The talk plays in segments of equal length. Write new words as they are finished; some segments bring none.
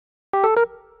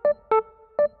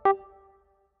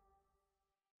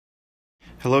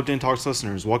Hello, Dan Talks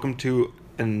listeners. Welcome to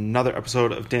another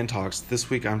episode of Dan Talks. This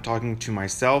week I'm talking to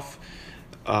myself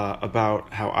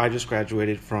about how I just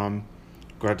graduated from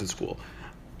graduate school.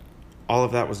 All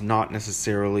of that was not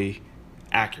necessarily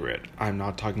accurate. I'm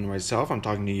not talking to myself, I'm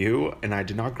talking to you, and I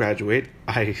did not graduate.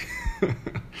 I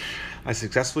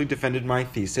successfully defended my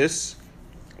thesis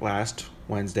last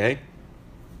Wednesday,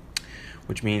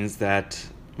 which means that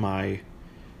my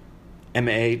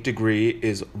MA degree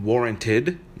is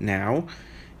warranted now,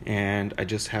 and I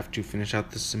just have to finish out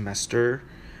the semester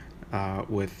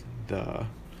with the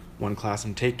one class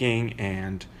I'm taking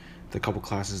and the couple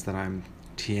classes that I'm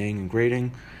TAing and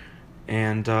grading,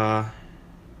 and then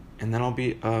I'll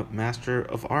be a Master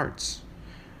of Arts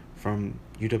from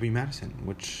UW-Madison,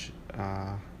 which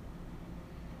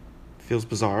feels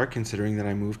bizarre considering that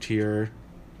I moved here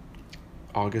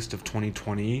August of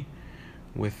 2020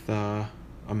 with a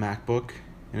MacBook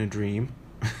and a dream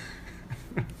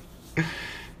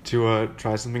to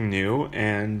try something new,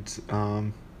 and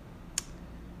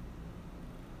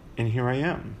here I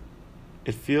am.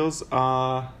 It feels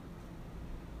I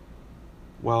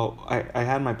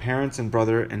had my parents and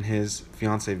brother and his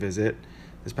fiance visit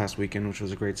this past weekend, which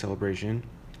was a great celebration.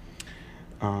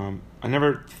 I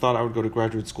never thought I would go to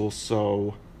graduate school,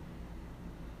 so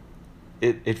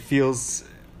it feels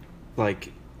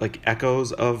like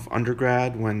echoes of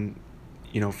undergrad when,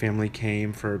 family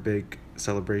came for a big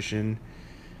celebration.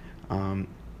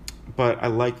 But I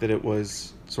like that it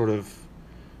was sort of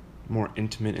more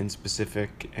intimate and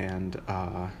specific and,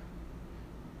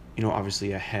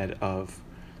 obviously ahead of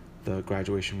the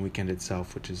graduation weekend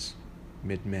itself, which is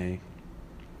mid-May.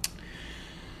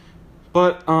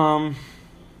 But, I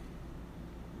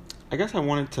guess I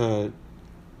wanted to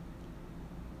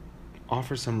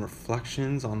offer some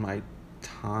reflections on my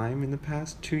time in the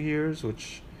past 2 years,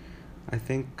 which I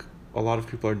think a lot of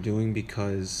people are doing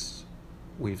because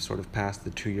we've sort of passed the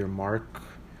 2-year mark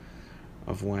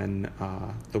of when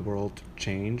the world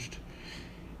changed.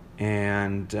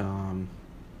 And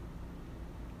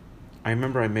I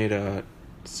remember I made a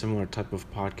similar type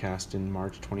of podcast in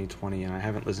March 2020, and I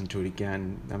haven't listened to it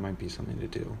again. That might be something to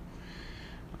do.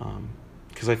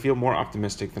 Because I feel more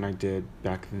optimistic than I did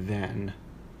back then.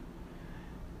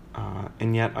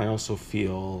 And yet I also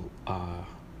feel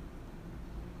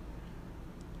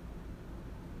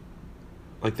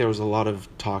like there was a lot of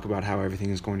talk about how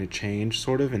everything is going to change,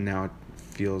 sort of, and now it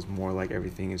feels more like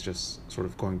everything is just sort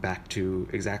of going back to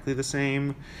exactly the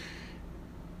same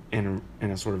in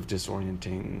a sort of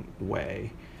disorienting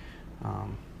way.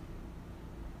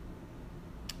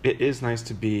 It is nice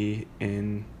to be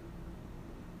in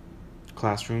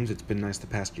classrooms. It's been nice the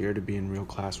past year to be in real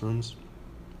classrooms.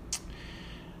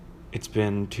 It's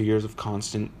been 2 years of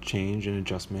constant change and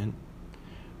adjustment.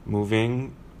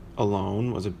 Moving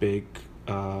alone was a big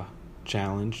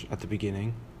challenge at the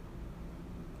beginning.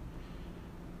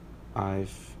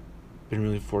 I've been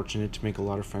really fortunate to make a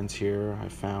lot of friends here. I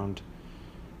found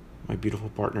my beautiful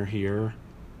partner here.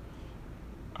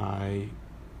 I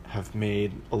have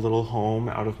made a little home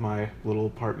out of my little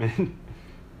apartment.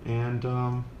 And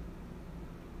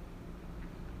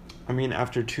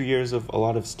after 2 years of a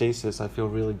lot of stasis, I feel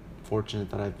really fortunate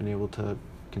that I've been able to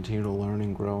continue to learn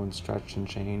and grow and stretch and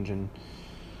change and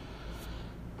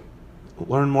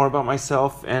learn more about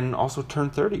myself, and also turn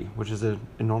 30, which is an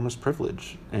enormous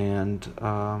privilege. And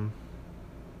I'm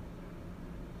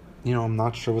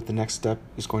not sure what the next step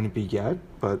is going to be yet,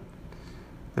 but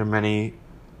there are many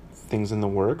things in the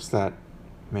works that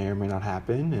may or may not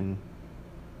happen, and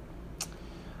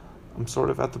I'm sort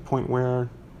of at the point where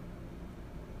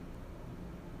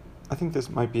I think this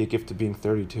might be a gift of being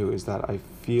 32, is that I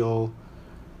feel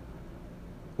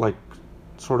like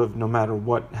sort of no matter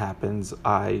what happens,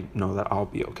 I know that I'll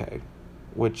be okay,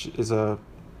 which is an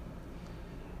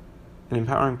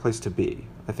empowering place to be.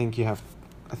 I think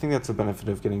that's the benefit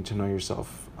of getting to know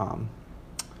yourself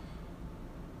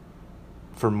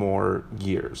for more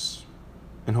years,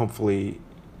 and hopefully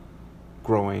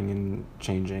growing and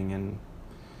changing and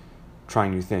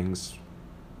trying new things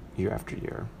year after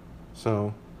year.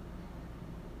 So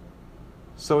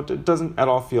it doesn't at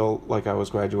all feel like I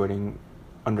was graduating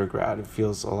undergrad. It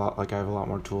feels a lot like I have a lot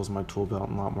more tools in my tool belt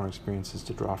and a lot more experiences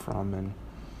to draw from, and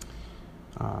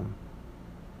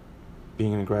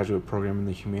being in a graduate program in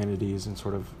the humanities and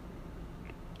sort of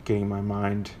getting my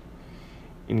mind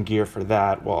in gear for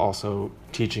that, while also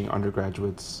teaching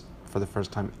undergraduates for the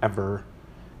first time ever,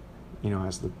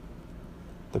 as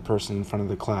the person in front of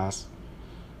the class.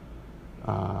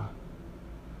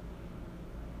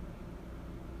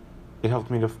 It helped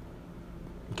me to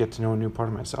get to know a new part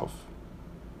of myself,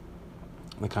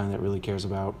 the kind that really cares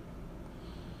about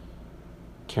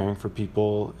caring for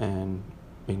people and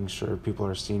making sure people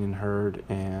are seen and heard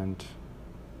and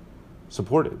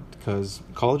supported, because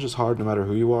college is hard no matter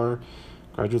who you are.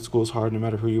 Graduate school is hard no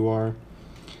matter who you are.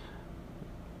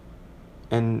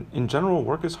 And in general,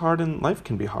 work is hard and life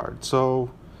can be hard.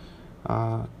 So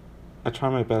I try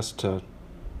my best to,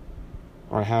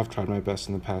 or I have tried my best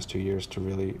in the past 2 years to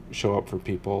really show up for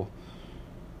people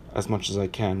as much as I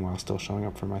can while still showing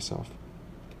up for myself.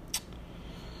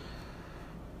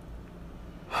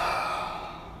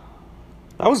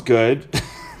 That was good.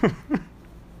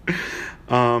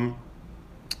 We're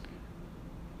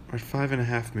at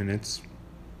 5.5 minutes.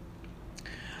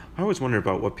 I always wonder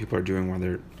about what people are doing while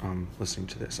they're listening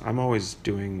to this. I'm always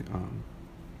doing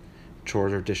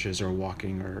chores or dishes or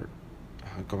walking or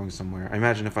going somewhere. I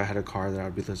imagine if I had a car that I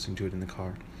would be listening to it in the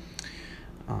car.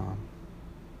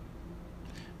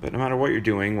 But no matter what you're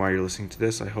doing while you're listening to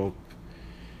this, I hope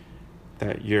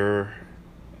that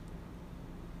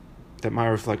my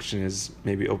reflection is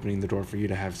maybe opening the door for you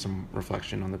to have some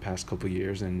reflection on the past couple of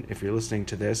years. And if you're listening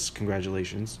to this,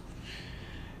 congratulations.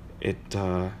 It's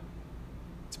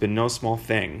been no small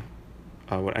thing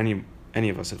what any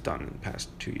of us have done in the past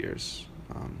 2 years.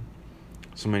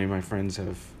 So many of my friends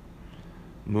have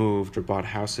moved or bought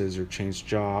houses or changed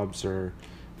jobs or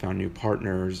found new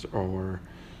partners or,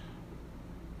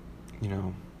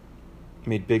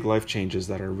 made big life changes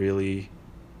that are really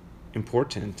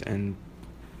important and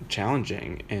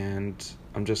challenging. And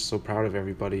I'm just so proud of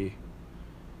everybody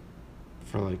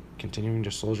for continuing to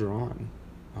soldier on.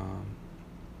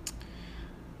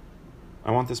 I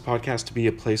want this podcast to be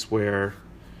a place where,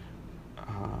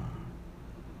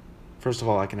 first of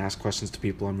all, I can ask questions to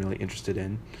people I'm really interested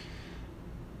in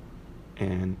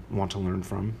and want to learn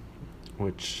from,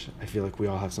 which I feel like we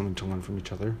all have something to learn from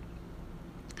each other.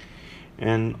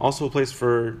 And also a place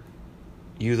for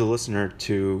you, the listener,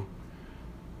 to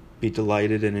be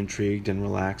delighted and intrigued and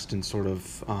relaxed and sort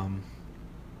of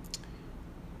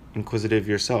inquisitive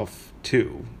yourself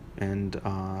too, and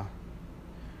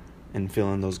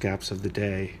fill in those gaps of the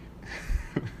day,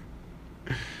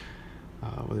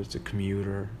 whether it's a commute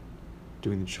or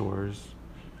doing the chores,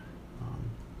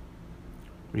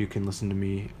 or you can listen to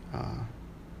me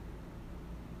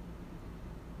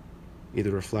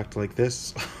either reflect like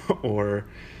this or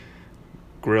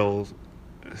grill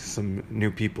some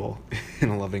new people in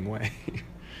a loving way.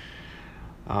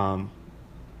 I'm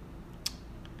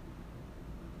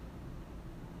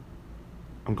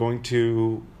going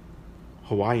to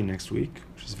Hawaii next week,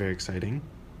 which is very exciting,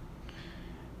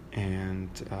 and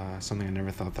something I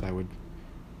never thought that I would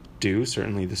do,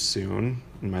 certainly this soon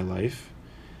in my life.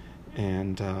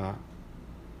 And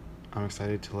I'm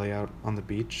excited to lay out on the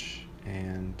beach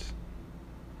and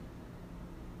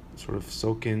sort of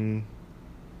soak in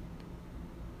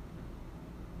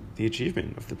the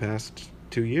achievement of the past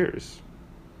 2 years.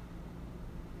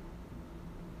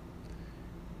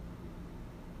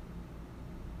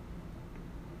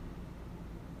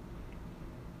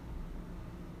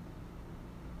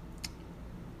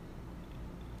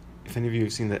 If any of you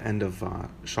have seen the end of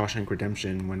Shawshank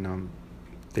Redemption, when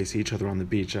they see each other on the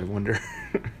beach, I wonder,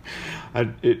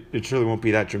 it surely won't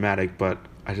be that dramatic, but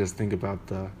I just think about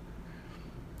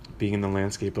being in the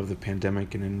landscape of the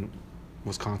pandemic and in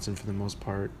Wisconsin for the most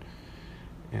part,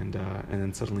 and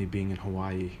then suddenly being in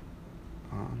Hawaii.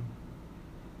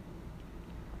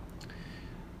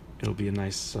 It'll be a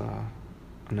nice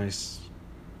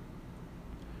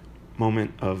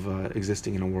moment of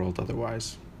existing in a world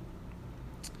otherwise.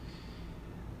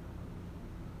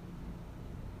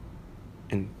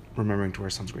 And remembering to wear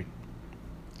sunscreen.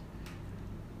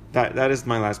 That is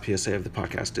my last PSA of the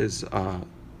podcast. Is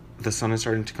the sun is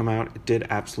starting to come out. It did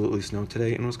absolutely snow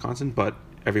today in Wisconsin, but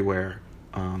everywhere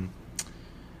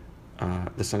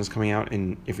the sun is coming out.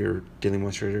 And if your daily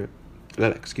moisturizer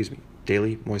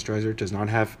does not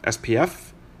have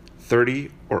SPF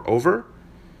 30 or over,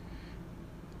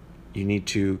 you need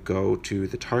to go to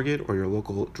the Target or your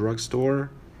local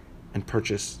drugstore and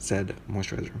purchase said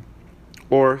moisturizer,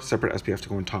 or separate SPF to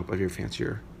go on top of your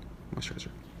fancier moisturizer.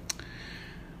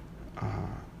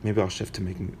 Maybe I'll shift to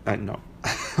making... no.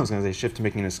 I was going to say shift to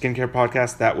making a skincare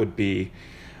podcast. That would be...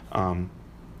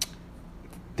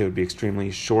 they would be extremely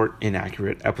short,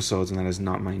 inaccurate episodes, and that is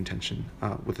not my intention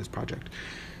with this project.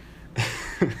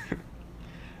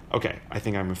 Okay, I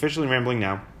think I'm officially rambling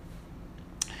now.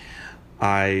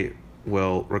 I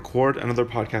will record another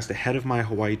podcast ahead of my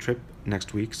Hawaii trip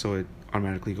next week, so it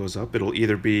automatically goes up. It'll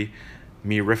either be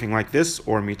me riffing like this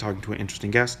or me talking to an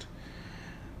interesting guest.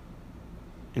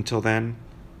 Until then,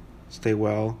 stay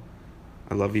well.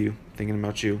 I love you, thinking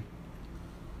about you,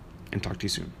 and talk to you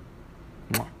soon.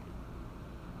 Mwah.